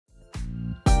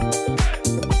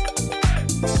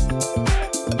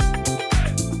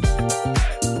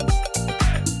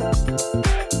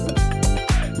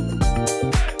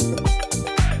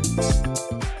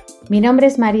Mi nombre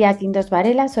es María Quindos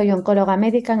Varela, soy oncóloga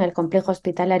médica en el Complejo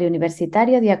Hospitalario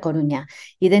Universitario de A Coruña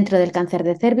y dentro del cáncer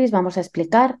de cervix vamos a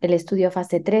explicar el estudio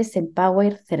fase 3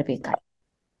 Empower Cervical.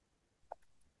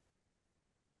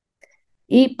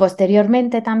 Y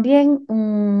posteriormente también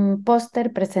un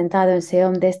póster presentado en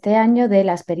SEOM de este año de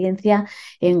la experiencia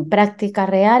en práctica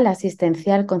real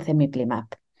asistencial con cemiplimab.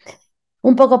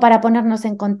 Un poco para ponernos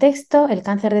en contexto, el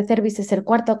cáncer de cervix es el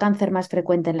cuarto cáncer más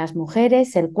frecuente en las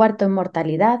mujeres, el cuarto en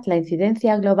mortalidad. La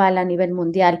incidencia global a nivel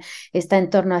mundial está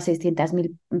en torno a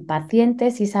 600.000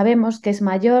 pacientes y sabemos que es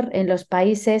mayor en los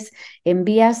países en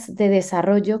vías de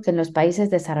desarrollo que en los países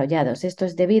desarrollados. Esto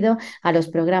es debido a los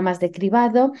programas de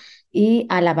cribado y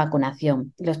a la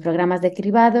vacunación. Los programas de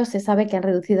cribado se sabe que han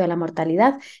reducido la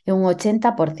mortalidad en un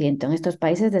 80% en estos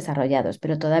países desarrollados,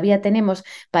 pero todavía tenemos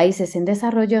países en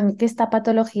desarrollo en que esta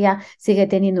patología sigue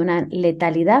teniendo una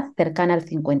letalidad cercana al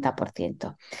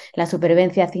 50%. La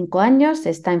supervivencia a 5 años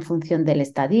está en función del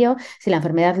estadio. Si la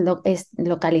enfermedad es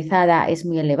localizada es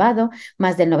muy elevado,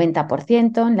 más del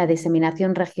 90%, en la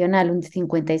diseminación regional un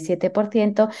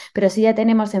 57%, pero si ya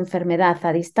tenemos enfermedad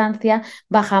a distancia,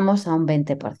 bajamos a un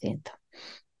 20%.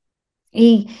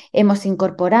 Y hemos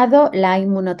incorporado la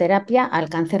inmunoterapia al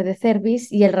cáncer de cervix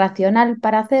y el racional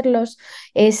para hacerlos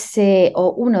es,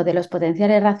 o uno de los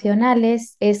potenciales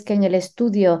racionales es que en el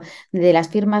estudio de las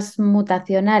firmas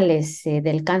mutacionales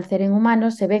del cáncer en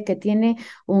humanos se ve que tiene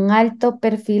un alto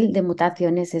perfil de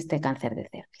mutaciones este cáncer de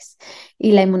cervix.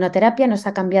 Y la inmunoterapia nos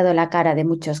ha cambiado la cara de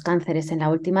muchos cánceres en la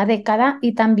última década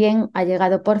y también ha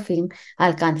llegado por fin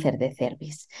al cáncer de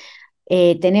cervix.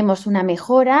 Tenemos una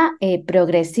mejora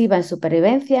progresiva en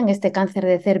supervivencia en este cáncer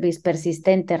de cervix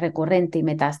persistente, recurrente y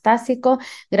metastásico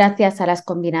gracias a las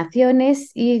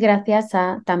combinaciones y gracias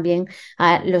también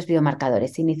a los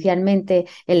biomarcadores. Inicialmente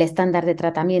el estándar de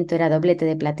tratamiento era doblete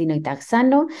de platino y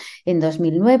taxano en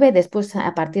 2009, después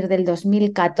a partir del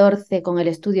 2014 con el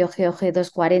estudio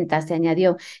GOG-240 se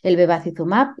añadió el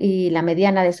bevacizumab y la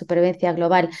mediana de supervivencia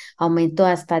global aumentó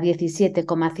hasta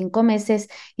 17,5 meses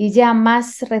y ya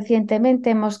más recientemente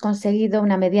hemos conseguido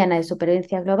una mediana de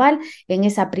supervivencia global en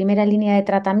esa primera línea de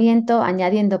tratamiento,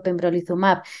 añadiendo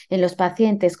pembrolizumab en los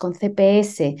pacientes con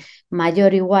CPS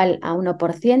mayor o igual a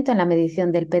 1% en la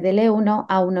medición del PDL1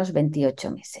 a unos 28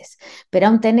 meses. Pero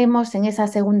aún tenemos en esa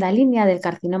segunda línea del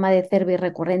carcinoma de cervix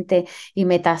recurrente y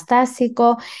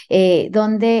metastásico,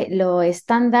 donde lo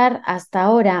estándar hasta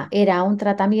ahora era un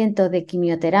tratamiento de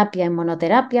quimioterapia en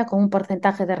monoterapia con un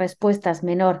porcentaje de respuestas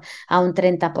menor a un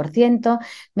 30%,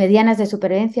 medianas de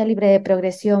supervivencia libre de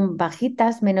progresión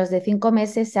bajitas, menos de 5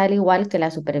 meses, al igual que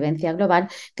la supervivencia global,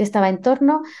 que estaba en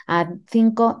torno a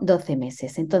 5-12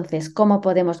 meses. Entonces, ¿cómo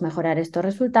podemos mejorar estos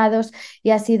resultados?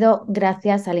 Y ha sido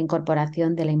gracias a la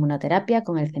incorporación de la inmunoterapia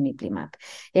con el cemiplimab.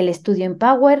 El estudio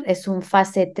Empower es un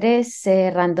fase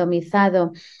 3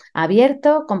 randomizado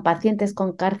abierto con pacientes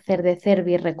con cáncer de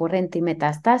cervix recurrente y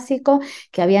metastásico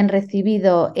que habían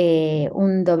recibido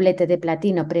un doblete de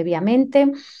platino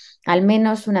previamente, al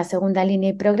menos una segunda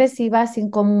línea y progresiva, sin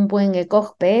como un buen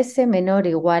ECOG-PS menor o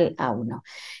igual a 1.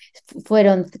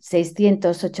 Fueron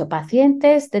 608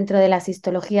 pacientes, dentro de las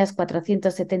histologías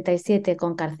 477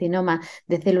 con carcinoma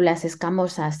de células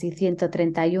escamosas y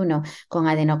 131 con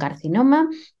adenocarcinoma.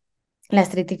 La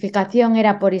estratificación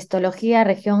era por histología,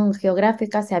 región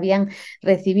geográfica, se habían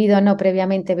recibido no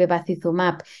previamente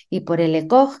bevacizumab y por el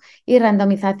ECOG, y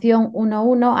randomización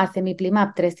 1:1 a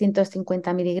cemiplimab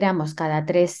 350 miligramos cada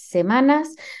 3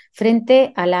 semanas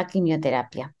frente a la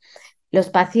quimioterapia. Los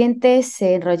pacientes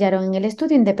se enrollaron en el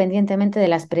estudio independientemente de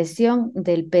la expresión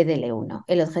del PDL1.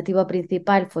 El objetivo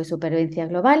principal fue supervivencia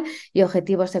global y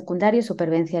objetivo secundario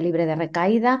supervivencia libre de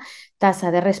recaída,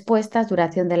 tasa de respuestas,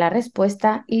 duración de la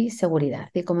respuesta y seguridad.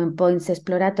 Y como en points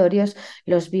exploratorios,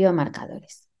 los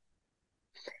biomarcadores.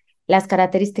 Las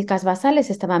características basales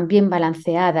estaban bien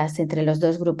balanceadas entre los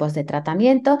dos grupos de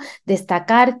tratamiento.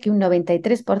 Destacar que un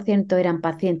 93% eran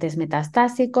pacientes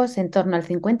metastásicos, en torno al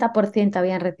 50%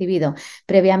 habían recibido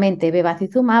previamente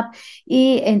bevacizumab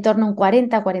y en torno a un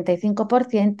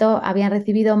 40-45% habían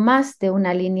recibido más de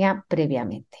una línea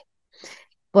previamente.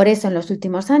 Por eso, en los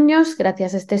últimos años,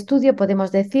 gracias a este estudio,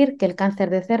 podemos decir que el cáncer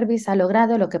de cervix ha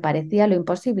logrado lo que parecía lo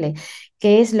imposible,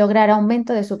 que es lograr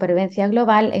aumento de supervivencia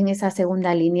global en esa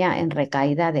segunda línea en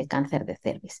recaída de cáncer de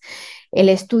cervix. El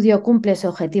estudio cumple su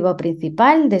objetivo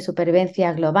principal de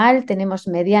supervivencia global. Tenemos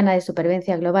mediana de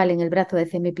supervivencia global en el brazo de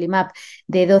cemiplimab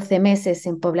de 12 meses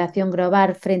en población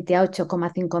global frente a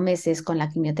 8,5 meses con la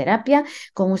quimioterapia,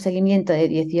 con un seguimiento de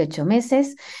 18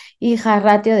 meses. Y hazard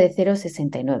ratio de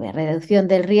 0,69, reducción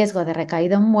del riesgo de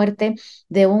recaída o muerte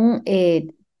de un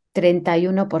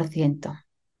 31%.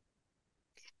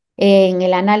 En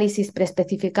el análisis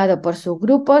preespecificado por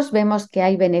subgrupos vemos que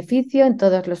hay beneficio en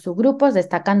todos los subgrupos,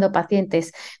 destacando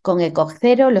pacientes con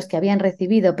ECOG-0, los que habían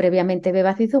recibido previamente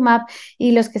bevacizumab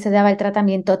y los que se daba el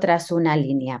tratamiento tras una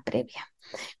línea previa.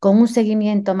 Con un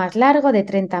seguimiento más largo de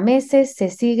 30 meses se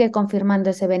sigue confirmando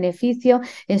ese beneficio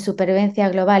en supervivencia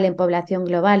global en población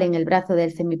global en el brazo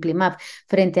del cemiplimab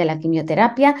frente a la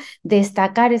quimioterapia.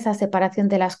 Destacar esa separación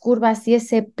de las curvas y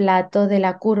ese plató de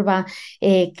la curva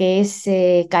que es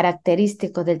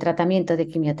característico del tratamiento de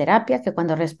quimioterapia, que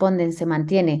cuando responden se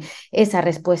mantiene esa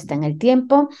respuesta en el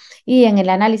tiempo. Y en el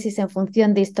análisis en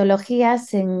función de histologías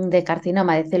de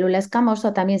carcinoma de célula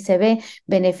escamoso también se ve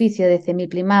beneficio de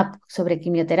cemiplimab sobre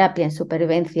quimioterapia en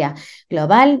supervivencia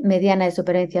global, mediana de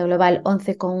supervivencia global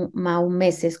 11,1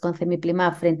 meses con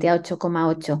cemiplimab frente a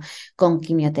 8,8 con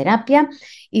quimioterapia.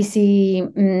 Y si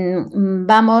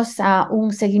vamos a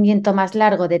un seguimiento más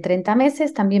largo de 30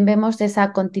 meses, también vemos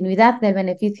esa continuidad del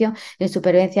beneficio en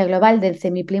supervivencia global del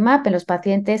cemiplimab en los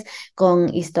pacientes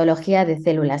con histología de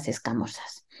células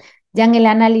escamosas. Ya en el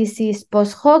análisis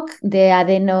post-hoc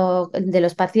de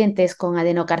los pacientes con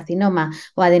adenocarcinoma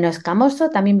o adenoescamoso,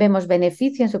 también vemos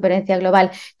beneficio en supervivencia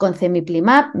global con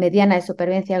cemiplimab, mediana de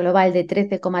supervivencia global de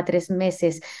 13,3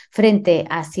 meses frente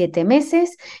a 7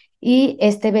 meses. Y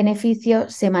este beneficio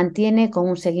se mantiene con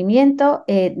un seguimiento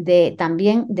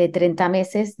también de 30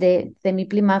 meses de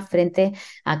cemiplimab frente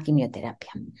a quimioterapia.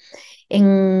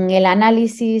 En el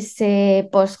análisis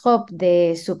post-hoc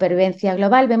de supervivencia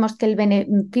global vemos que el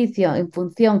beneficio en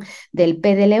función del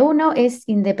PDL1 es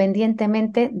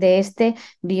independientemente de este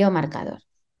biomarcador.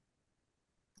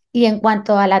 Y en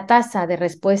cuanto a la tasa de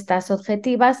respuestas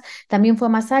objetivas, también fue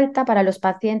más alta para los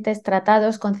pacientes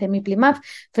tratados con cemiplimab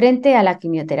frente a la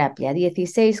quimioterapia,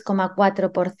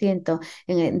 16,4%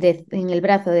 en el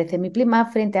brazo de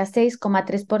cemiplimab frente a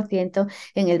 6,3%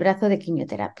 en el brazo de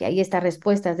quimioterapia. Y estas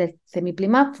respuestas de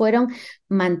cemiplimab fueron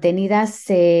mantenidas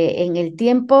en el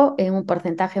tiempo en un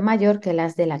porcentaje mayor que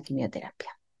las de la quimioterapia.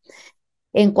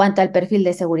 En cuanto al perfil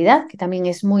de seguridad, que también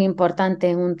es muy importante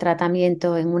en un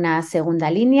tratamiento en una segunda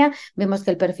línea, vemos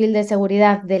que el perfil de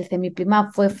seguridad del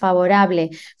cemiplimab fue favorable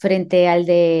frente al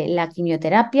de la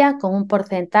quimioterapia, con un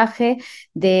porcentaje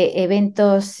de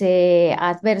eventos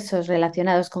adversos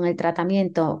relacionados con el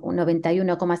tratamiento, un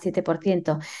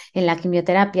 91,7% en la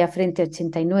quimioterapia frente a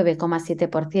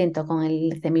 89,7% con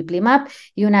el cemiplimab,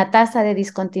 y una tasa de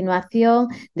discontinuación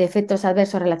de efectos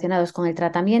adversos relacionados con el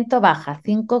tratamiento baja,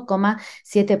 5,7%.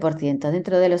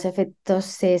 Dentro de los efectos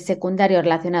secundarios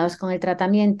relacionados con el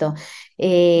tratamiento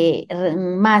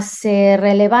más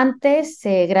relevantes,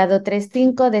 grado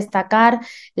 3,5, destacar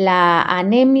la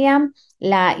anemia,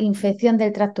 la infección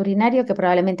del tracto urinario, que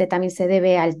probablemente también se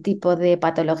debe al tipo de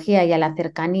patología y a la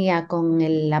cercanía con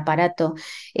el aparato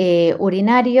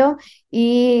urinario,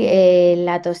 y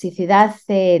la toxicidad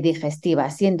digestiva,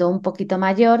 siendo un poquito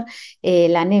mayor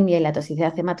la anemia y la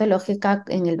toxicidad hematológica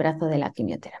en el brazo de la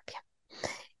quimioterapia.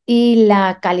 Y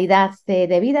la calidad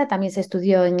de vida también se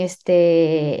estudió en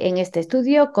este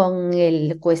estudio con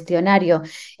el cuestionario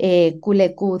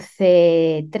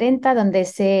QLQ-30, donde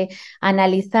se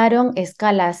analizaron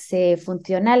escalas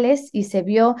funcionales y se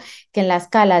vio que en la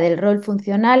escala del rol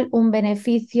funcional un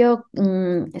beneficio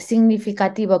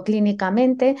significativo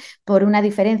clínicamente por una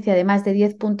diferencia de más de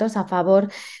 10 puntos a favor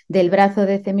del brazo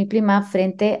de cemiplimab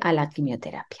frente a la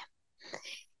quimioterapia.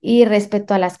 Y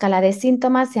respecto a la escala de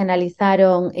síntomas, se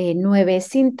analizaron 9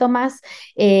 síntomas.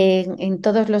 En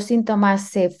todos los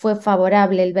síntomas fue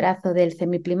favorable el brazo del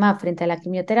cemiplimab frente a la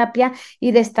quimioterapia,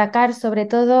 y destacar sobre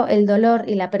todo el dolor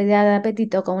y la pérdida de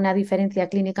apetito con una diferencia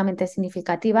clínicamente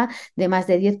significativa de más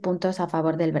de 10 puntos a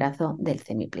favor del brazo del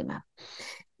cemiplimab.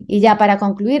 Y ya para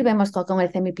concluir, vemos que con el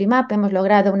cemiplimab hemos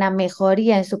logrado una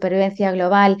mejoría en supervivencia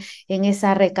global en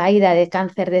esa recaída de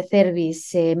cáncer de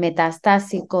cérvix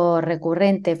metastásico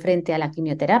recurrente frente a la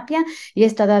quimioterapia, y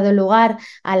esto ha dado lugar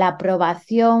a la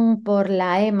aprobación por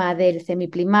la EMA del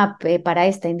cemiplimab para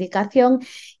esta indicación,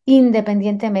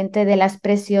 independientemente de la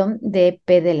expresión de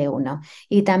PDL1.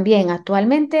 Y también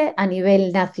actualmente a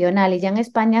nivel nacional y ya en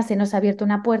España se nos ha abierto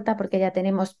una puerta porque ya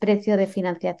tenemos precio de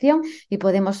financiación y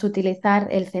podemos utilizar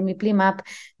el cemiplimab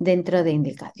dentro de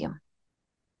indicación.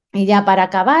 Y ya para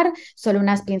acabar, solo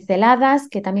unas pinceladas,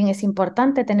 que también es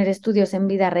importante tener estudios en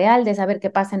vida real, de saber qué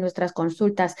pasa en nuestras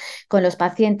consultas con los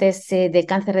pacientes de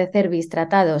cáncer de cérvix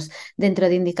tratados dentro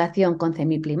de indicación con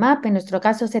cemiplimab. En nuestro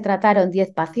caso se trataron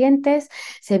 10 pacientes,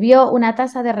 se vio una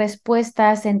tasa de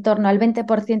respuestas en torno al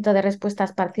 20% de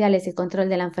respuestas parciales y control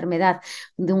de la enfermedad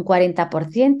de un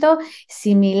 40%,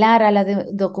 similar a la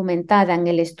documentada en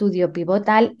el estudio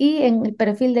pivotal, y en el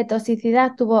perfil de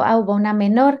toxicidad hubo una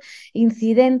menor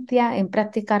incidencia evidencia en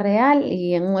práctica real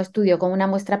y en un estudio con una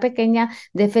muestra pequeña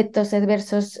de efectos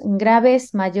adversos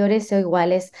graves mayores o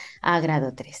iguales a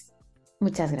grado 3.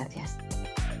 Muchas gracias.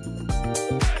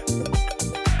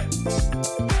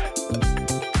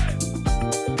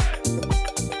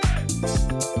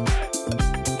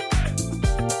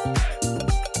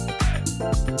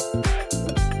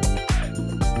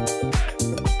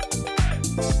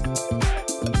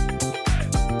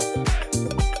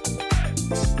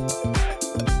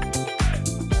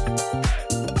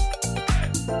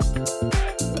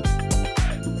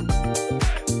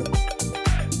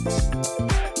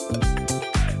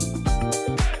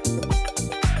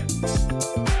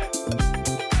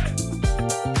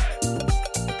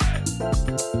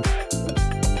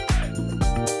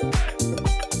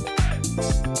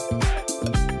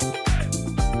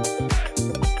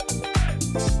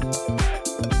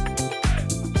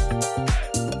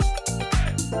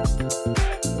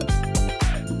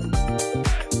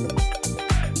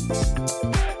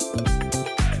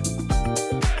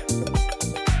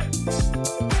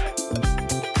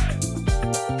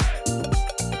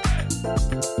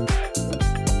 Thank you.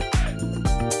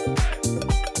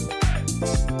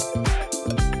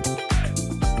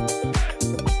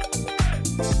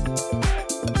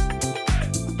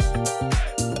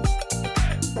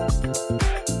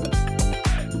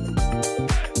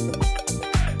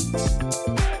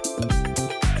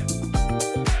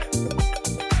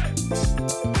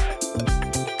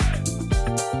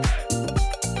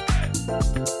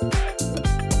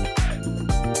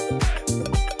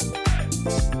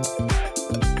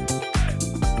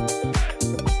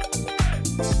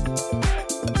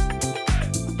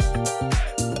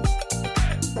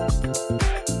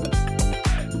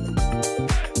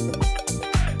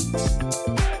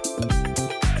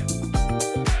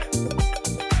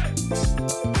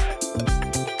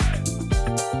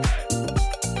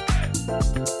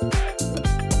 Thank you.